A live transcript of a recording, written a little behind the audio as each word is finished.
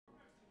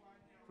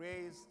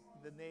praise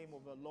the name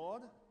of the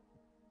Lord,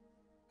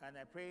 and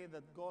I pray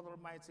that God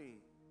Almighty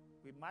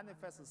will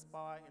manifest His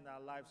power in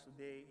our lives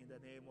today in the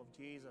name of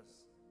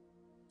Jesus.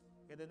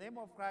 In the name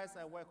of Christ,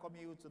 I welcome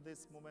you to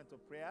this moment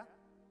of prayer.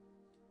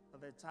 At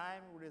the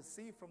time we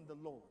receive from the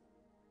Lord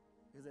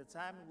is the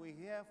time we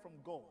hear from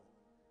God.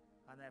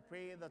 And I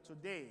pray that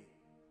today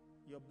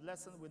your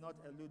blessing will not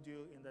elude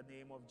you in the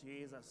name of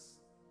Jesus.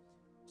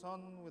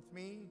 Turn with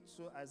me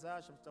to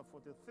Isaiah chapter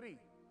 43,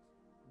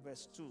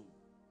 verse 2.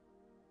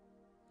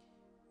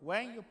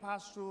 When you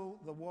pass through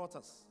the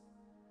waters,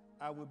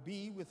 I will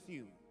be with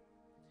you,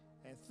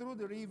 and through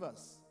the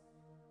rivers,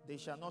 they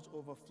shall not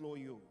overflow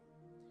you.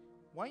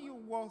 When you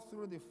walk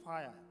through the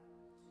fire,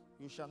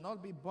 you shall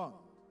not be burned,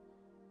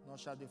 nor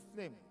shall the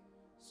flame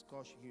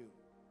scorch you.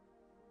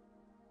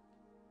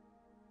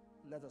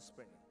 Let us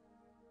pray.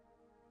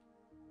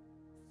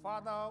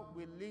 Father,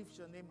 we lift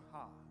your name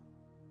high.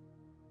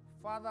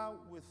 Father,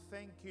 we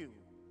thank you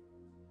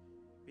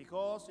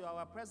because you are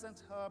our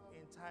present help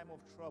in time of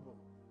trouble.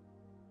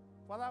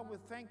 Father, we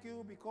thank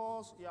you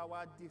because you are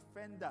our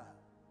defender.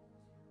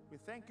 We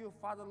thank you,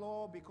 Father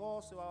Lord,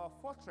 because you are our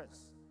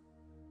fortress.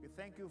 We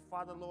thank you,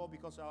 Father Lord,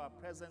 because you are our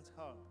present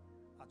help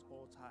at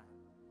all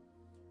times.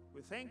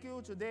 We thank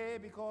you today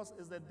because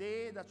it's the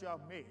day that you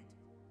have made.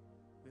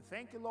 We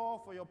thank you,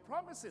 Lord, for your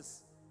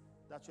promises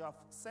that you have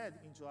said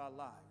into our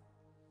life.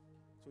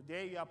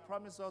 Today you have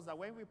promised us that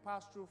when we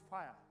pass through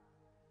fire,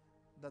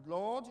 that,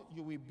 Lord,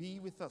 you will be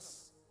with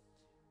us.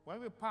 When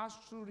we pass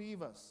through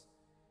rivers,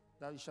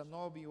 that it shall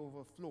not be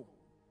overflow.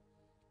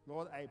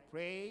 Lord, I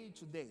pray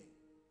today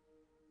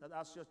that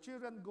as your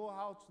children go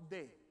out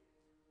today,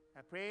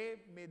 I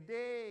pray may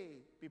they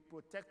be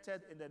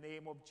protected in the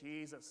name of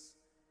Jesus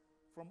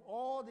from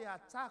all the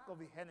attack of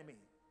the enemy.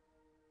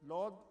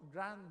 Lord,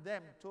 grant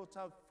them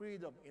total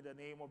freedom in the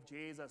name of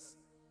Jesus.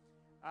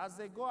 As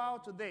they go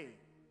out today,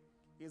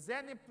 is there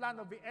any plan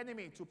of the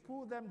enemy to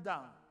pull them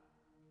down?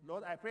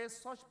 Lord, I pray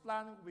such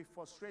plan will be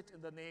frustrated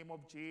in the name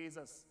of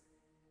Jesus.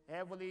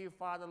 Heavenly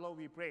Father, Lord,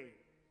 we pray.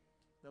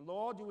 The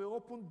Lord, you will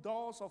open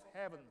doors of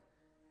heaven.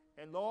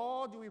 And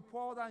Lord, you will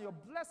pour down your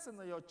blessing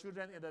on your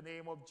children in the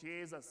name of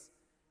Jesus.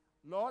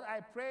 Lord, I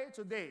pray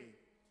today,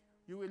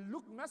 you will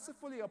look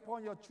mercifully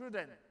upon your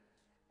children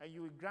and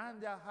you will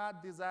grant their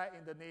heart desire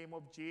in the name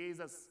of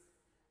Jesus.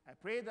 I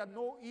pray that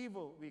no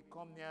evil will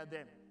come near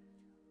them.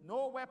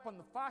 No weapon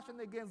fashioned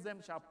against them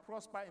shall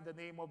prosper in the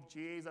name of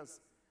Jesus.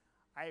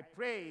 I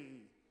pray,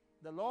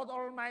 the Lord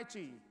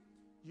Almighty,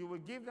 you will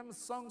give them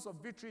songs of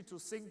victory to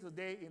sing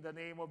today in the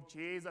name of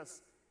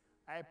Jesus.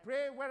 I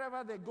pray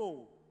wherever they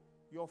go,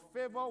 your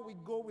favor will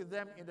go with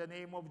them in the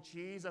name of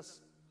Jesus.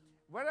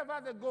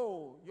 Wherever they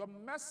go, your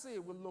mercy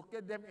will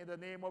locate them in the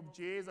name of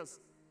Jesus.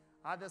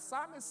 As the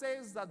psalmist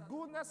says that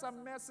goodness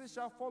and mercy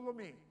shall follow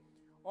me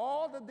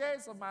all the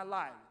days of my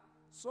life.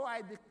 So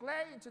I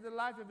declare into the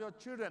life of your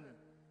children,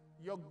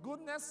 your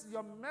goodness,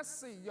 your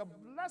mercy, your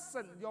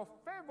blessing, your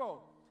favor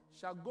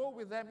shall go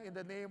with them in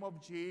the name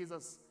of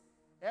Jesus.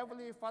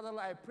 Heavenly Father,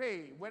 I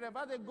pray,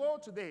 wherever they go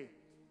today,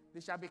 they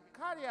shall be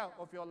carrier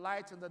of your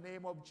light in the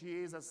name of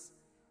Jesus.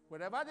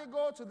 Wherever they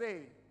go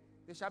today,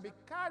 they shall be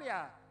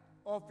carrier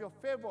of your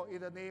favor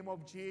in the name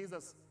of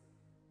Jesus.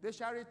 They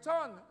shall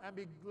return and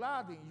be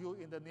glad in you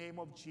in the name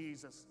of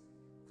Jesus.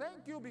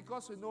 Thank you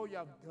because we know you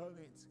have done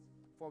it,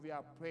 for we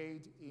have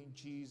prayed in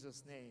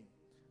Jesus' name.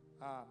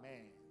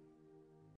 Amen.